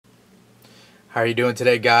How are you doing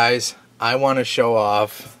today, guys? I want to show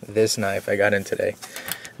off this knife I got in today.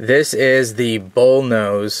 This is the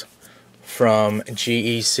Bullnose from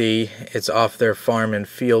GEC. It's off their Farm and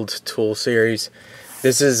Field tool series.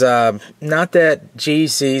 This is not that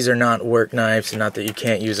GECs are not work knives, not that you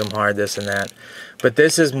can't use them hard, this and that, but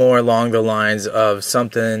this is more along the lines of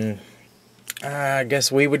something, I guess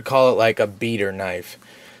we would call it like a beater knife.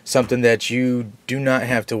 Something that you do not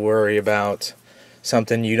have to worry about.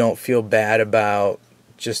 Something you don't feel bad about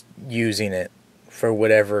just using it for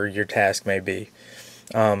whatever your task may be.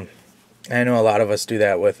 I know a lot of us do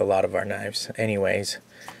that with a lot of our knives anyways,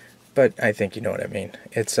 but I think you know what I mean.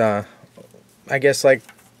 It's I guess like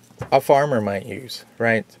a farmer might use,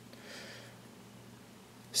 right?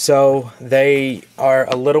 So they are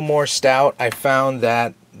a little more stout. I found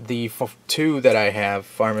that the two that I have,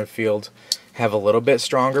 Farm and Field, have a little bit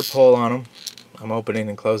stronger pull on them. I'm opening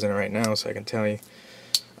and closing it right now so I can tell you.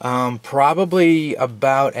 Probably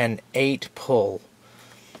about an 8 pull.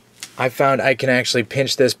 I found I can actually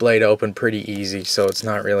pinch this blade open pretty easy, so it's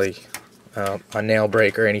not really a nail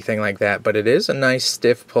break or anything like that, but it is a nice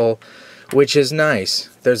stiff pull, which is nice.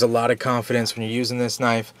 There's a lot of confidence when you're using this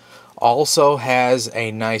knife. Also has a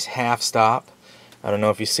nice half stop. I don't know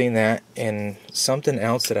if you've seen that. And something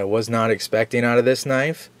else that I was not expecting out of this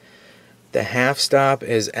knife, the half stop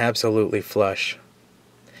is absolutely flush.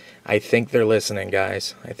 I think they're listening,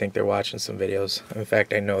 guys. I think they're watching some videos. In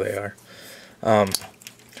fact, I know they are.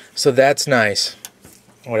 So that's nice.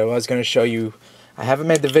 What I was going to show you, I haven't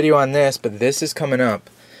made the video on this, but this is coming up.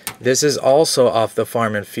 This is also off the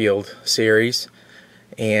Farm and Field series.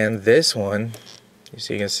 And this one,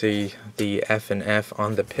 so you can see the F and F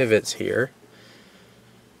on the pivots here.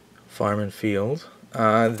 Farm and Field.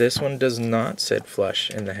 This one does not sit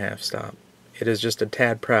flush in the half stop. It is just a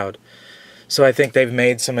tad proud. So I think they've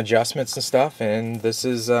made some adjustments and stuff, and this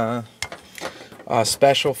is a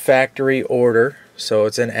special factory order. So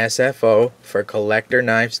it's an SFO for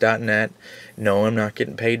collectorknives.net. No, I'm not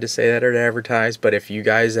getting paid to say that or to advertise, but if you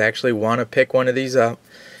guys actually want to pick one of these up,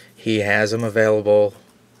 he has them available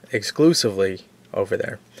exclusively over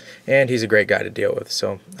there. And he's a great guy to deal with,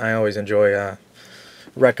 so I always enjoy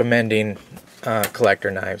recommending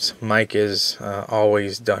collector knives. Mike has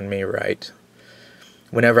always done me right.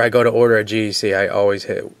 Whenever I go to order a GEC, I always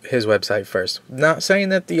hit his website first. Not saying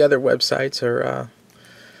that the other websites are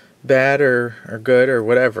bad or good or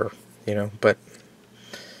whatever, you know, but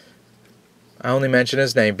I only mention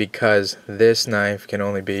his name because this knife can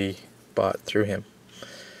only be bought through him.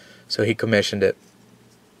 So he commissioned it.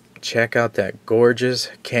 Check out that gorgeous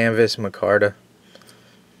canvas micarta.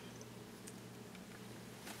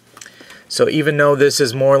 So even though this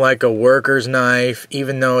is more like a worker's knife,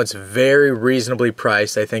 even though it's very reasonably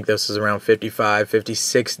priced, I think this is around $55,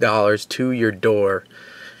 $56 to your door,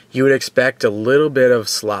 you would expect a little bit of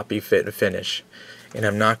sloppy fit and finish. And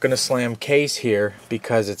I'm not going to slam case here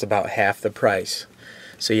because it's about half the price.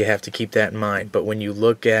 So you have to keep that in mind. But when you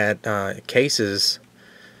look at case's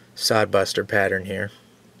sodbuster pattern here,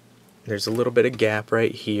 there's a little bit of gap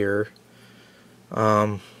right here.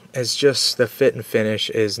 It's just the fit and finish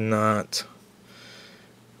is not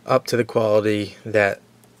up to the quality that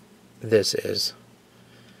this is.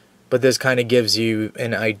 But this kind of gives you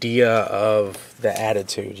an idea of the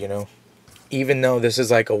attitude, you know. Even though this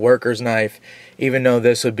is like a worker's knife, even though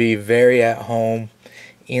this would be very at home,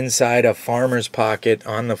 inside a farmer's pocket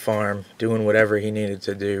on the farm, doing whatever he needed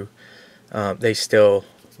to do, they still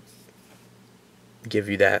give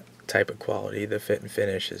you that type of quality. The fit and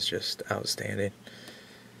finish is just outstanding.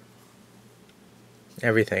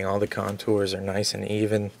 Everything, all the contours are nice and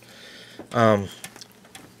even. I'm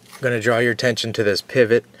going to draw your attention to this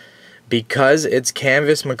pivot. Because it's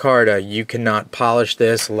canvas micarta, you cannot polish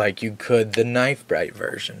this like you could the Knife Bright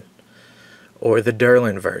version or the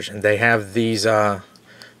Derlin version. They have these, the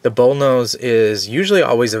Bullnose is usually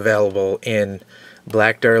always available in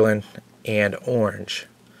black Derlin and orange.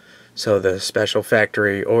 So the special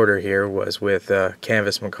factory order here was with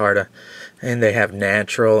canvas micarta, and they have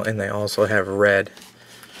natural and they also have red.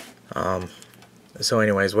 So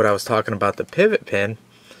anyways, what I was talking about, the pivot pin,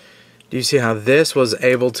 do you see how this was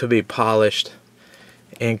able to be polished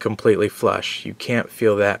and completely flush? You can't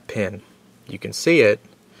feel that pin. You can see it,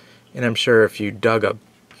 and I'm sure if you dug a,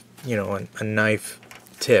 you know, a knife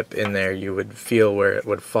tip in there, you would feel where it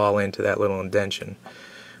would fall into that little indentation.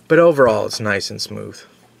 But overall, it's nice and smooth.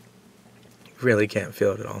 Really can't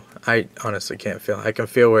feel it at all. I honestly can't feel it. I can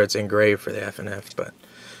feel where it's engraved for the F and F, but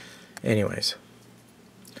anyways.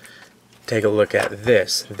 Take a look at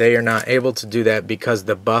this. They are not able to do that because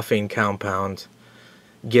the buffing compound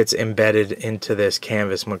gets embedded into this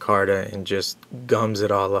canvas micarta and just gums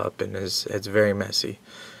it all up, and it's very messy.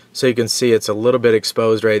 So you can see it's a little bit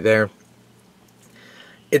exposed right there.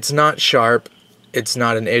 It's not sharp. It's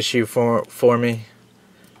not an issue for me.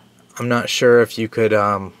 I'm not sure if you could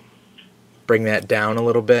bring that down a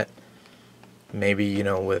little bit. Maybe, you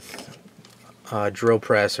know, with a drill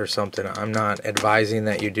press or something. I'm not advising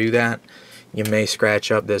that you do that. You may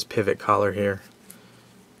scratch up this pivot collar here.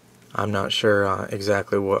 I'm not sure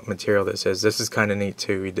exactly what material this is. This is kind of neat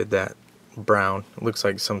too. He did that brown. It looks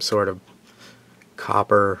like some sort of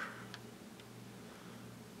copper.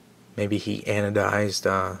 Maybe he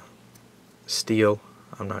anodized steel.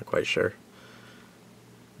 I'm not quite sure.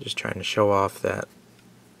 Just trying to show off that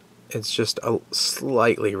it's just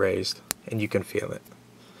slightly raised, and you can feel it.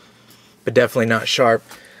 But definitely not sharp.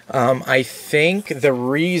 I think the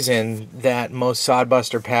reason that most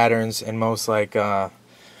sodbuster patterns and most like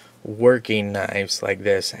working knives like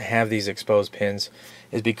this have these exposed pins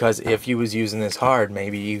is because if you was using this hard,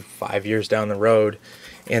 maybe 5 years down the road,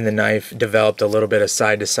 and the knife developed a little bit of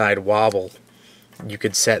side-to-side wobble, you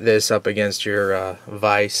could set this up against your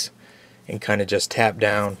vise and kind of just tap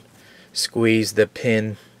down, squeeze the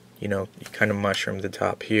pin, you know, you kind of mushroom the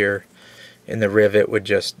top here, and the rivet would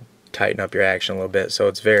just tighten up your action a little bit, so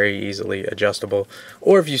it's very easily adjustable.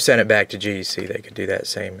 Or if you send it back to GEC, they could do that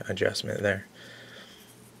same adjustment there.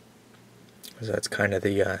 So that's kind of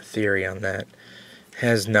the theory on that.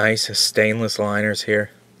 Has nice stainless liners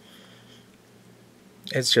here.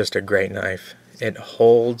 It's just a great knife. It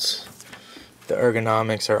holds. The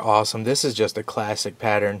ergonomics are awesome. This is just a classic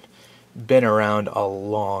pattern. Been around a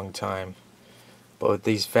long time. But with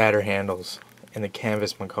these fatter handles and the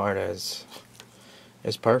canvas micarta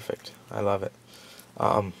is perfect. I love it.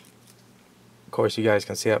 Of course, you guys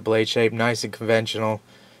can see that blade shape. Nice and conventional.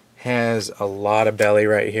 Has a lot of belly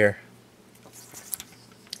right here.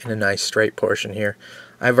 And a nice straight portion here.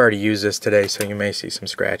 I've already used this today, so you may see some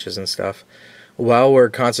scratches and stuff. While we're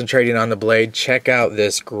concentrating on the blade, check out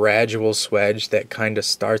this gradual swedge that kind of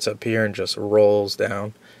starts up here and just rolls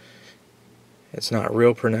down. It's not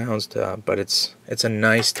real pronounced, but it's a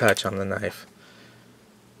nice touch on the knife.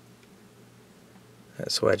 That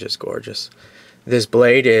swedge is gorgeous. This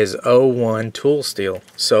blade is 01 tool steel,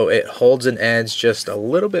 so it holds an edge just a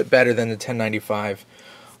little bit better than the 1095,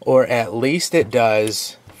 or at least it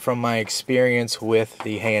does from my experience with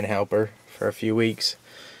the hand helper for a few weeks.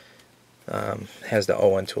 Has the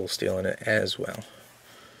 01 tool steel in it as well.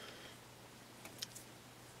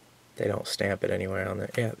 They don't stamp it anywhere on there.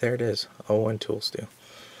 Yeah, there it is, 01 tool steel.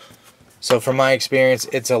 So from my experience,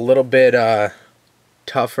 it's a little bit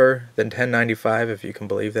tougher than 1095, if you can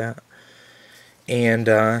believe that. And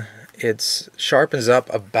it sharpens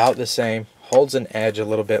up about the same, holds an edge a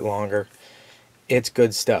little bit longer. It's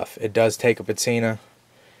good stuff. It does take a patina.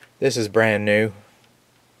 This is brand new.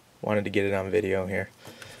 Wanted to get it on video here.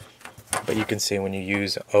 But you can see when you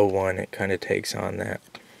use 01, it kind of takes on that.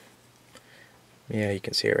 Yeah, you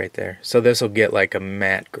can see it right there. So this will get like a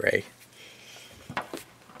matte gray.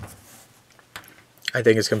 I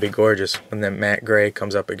think it's going to be gorgeous when that matte gray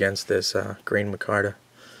comes up against this green micarta.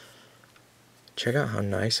 Check out how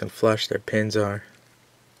nice and flush their pins are.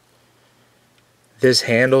 This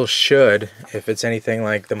handle should, if it's anything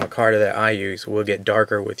like the micarta that I use, will get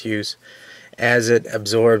darker with use as it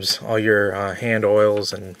absorbs all your hand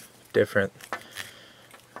oils and different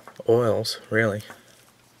oils, really.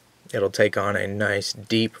 It'll take on a nice,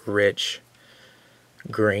 deep, rich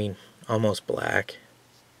green, almost black.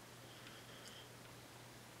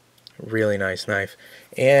 Really nice knife.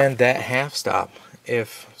 And that half stop,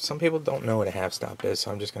 if some people don't know what a half stop is,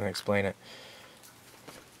 so I'm just going to explain it.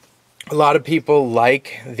 A lot of people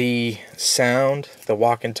like the sound, the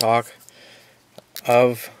walk and talk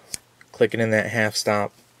of clicking in that half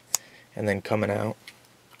stop and then coming out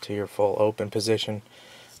to your full open position.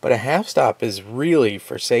 But a half stop is really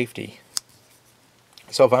for safety.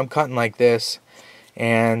 So if I'm cutting like this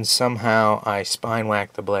and somehow I spine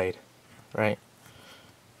whack the blade, right?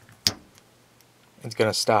 It's going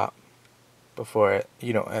to stop before it,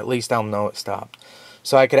 you know, at least I'll know it stopped.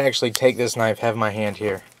 So I could actually take this knife, have my hand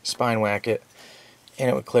here, spine whack it, and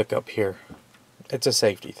it would click up here. It's a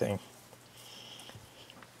safety thing.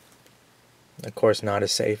 Of course, not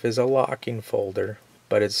as safe as a locking folder,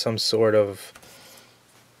 but it's some sort of,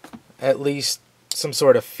 at least some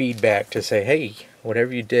sort of feedback to say, hey,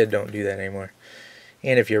 whatever you did, don't do that anymore.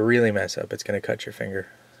 And if you really mess up, it's going to cut your finger.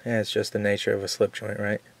 And it's just the nature of a slip joint,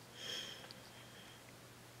 right?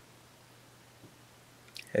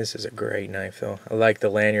 This is a great knife, though. I like the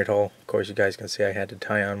lanyard hole. Of course, you guys can see I had to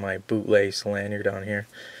tie on my bootlace lanyard on here.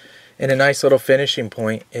 And a nice little finishing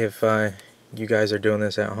point if you guys are doing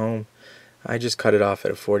this at home, I just cut it off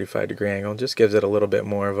at a 45-degree angle. It just gives it a little bit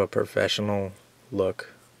more of a professional look.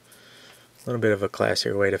 A little bit of a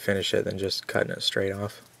classier way to finish it than just cutting it straight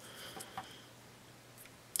off.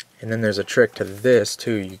 And then there's a trick to this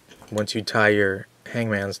too. Once you tie your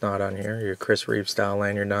hangman's knot on here, your Chris Reeve style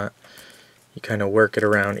lanyard knot, you kind of work it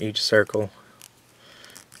around each circle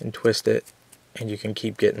and twist it, and you can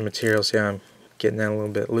keep getting material. See how I'm getting that a little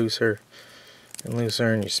bit looser and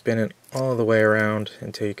looser, and you spin it all the way around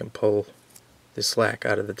until you can pull the slack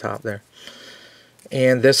out of the top there.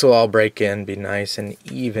 And this will all break in, be nice and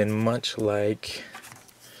even, much like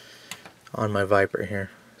on my Viper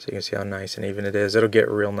here. So you can see how nice and even it is. It'll get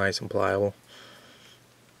real nice and pliable.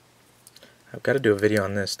 I've got to do a video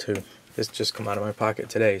on this too. This just come out of my pocket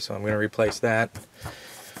today, so I'm going to replace that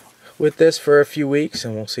with this for a few weeks,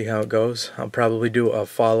 and we'll see how it goes. I'll probably do a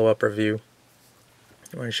follow-up review.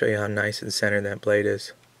 I want to show you how nice and centered that blade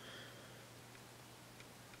is.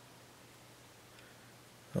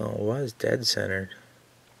 Oh, it was dead centered.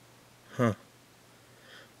 Huh.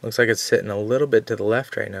 Looks like it's sitting a little bit to the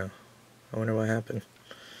left right now. I wonder what happened.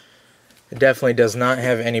 It definitely does not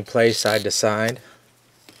have any play side to side.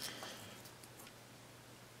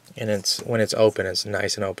 And when it's open, it's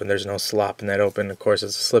nice and open. There's no slop in that open. Of course,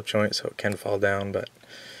 it's a slip joint, so it can fall down. But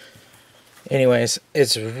anyways,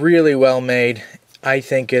 it's really well made. I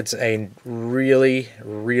think it's a really,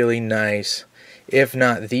 really nice, if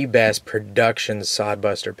not the best, production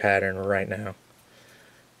sodbuster pattern right now.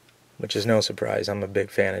 Which is no surprise. I'm a big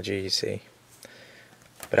fan of GEC.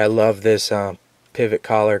 But I love this pivot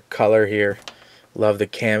collar color here. Love the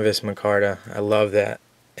canvas micarta. I love that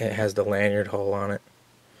it has the lanyard hole on it.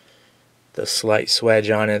 The slight swedge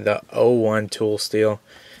on it. The 01 tool steel.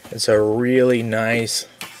 It's a really nice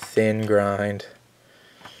thin grind.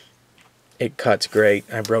 It cuts great.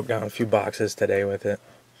 I broke down a few boxes today with it.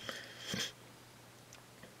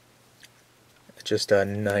 Just a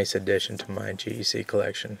nice addition to my GEC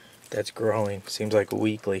collection. That's growing. Seems like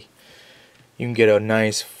weekly. You can get a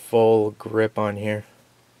nice full grip on here.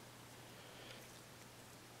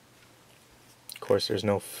 Of course, there's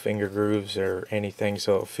no finger grooves or anything,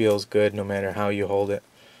 so it feels good no matter how you hold it.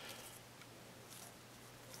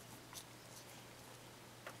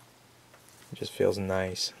 It just feels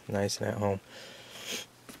nice. Nice and at home.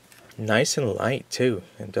 Nice and light too.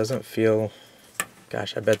 It doesn't feel...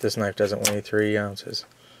 Gosh, I bet this knife doesn't weigh 3 ounces.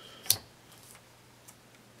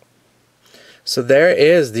 So there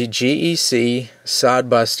is the GEC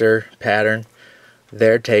Sodbuster pattern.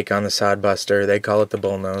 Their take on the Sodbuster. They call it the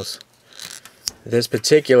Bullnose. This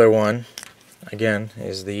particular one, again,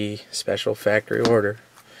 is the special factory order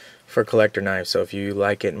for collector knives. So if you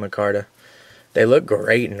like it in micarta, they look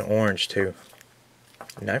great in orange too.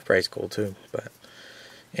 Knife Bright's cool too. But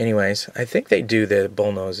anyways, I think they do the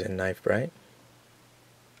Bullnose in Knife Bright.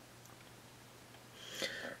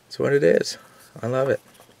 That's what it is. I love it.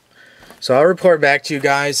 So I'll report back to you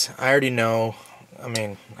guys. I already know. I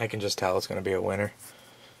mean, I can just tell it's going to be a winner.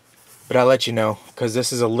 But I'll let you know, because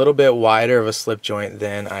this is a little bit wider of a slip joint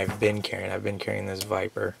than I've been carrying. I've been carrying this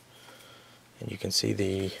Viper. And you can see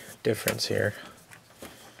the difference here.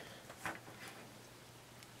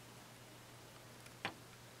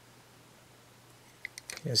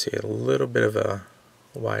 You can see a little bit of a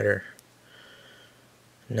wider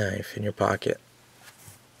knife in your pocket.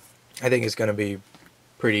 I think it's going to be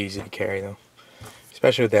pretty easy to carry though,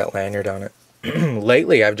 especially with that lanyard on it.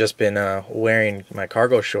 Lately I've just been wearing my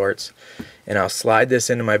cargo shorts, and I'll slide this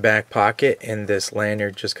into my back pocket and this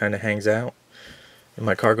lanyard just kind of hangs out. And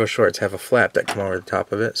my cargo shorts have a flap that come over the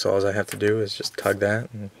top of it, so all I have to do is just tug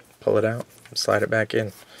that and pull it out and slide it back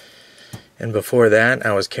in. And before that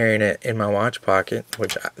I was carrying it in my watch pocket,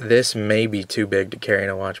 which this may be too big to carry in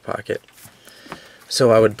a watch pocket.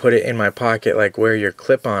 So I would put it in my pocket like where your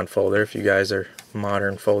clip-on folder, if you guys are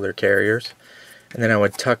modern folder carriers. And then I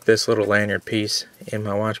would tuck this little lanyard piece in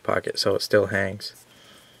my watch pocket so it still hangs.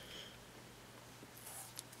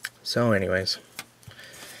 So anyways,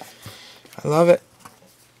 I love it.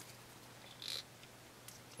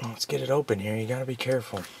 Let's get it open here. You gotta be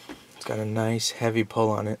careful. It's got a nice heavy pull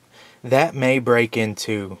on it. That may break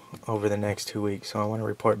into over the next 2 weeks, so I want to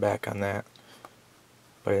report back on that.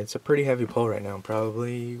 But it's a pretty heavy pull right now.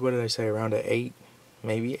 Probably, what did I say, around an 8,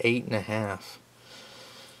 maybe 8.5.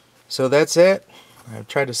 So that's it. I've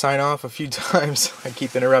tried to sign off a few times. I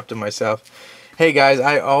keep interrupting myself. Hey guys,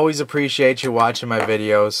 I always appreciate you watching my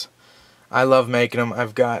videos. I love making them.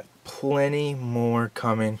 I've got plenty more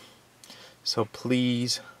coming. So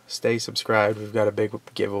please stay subscribed. We've got a big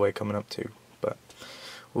giveaway coming up too. But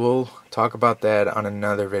we'll talk about that on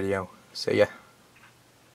another video. See ya.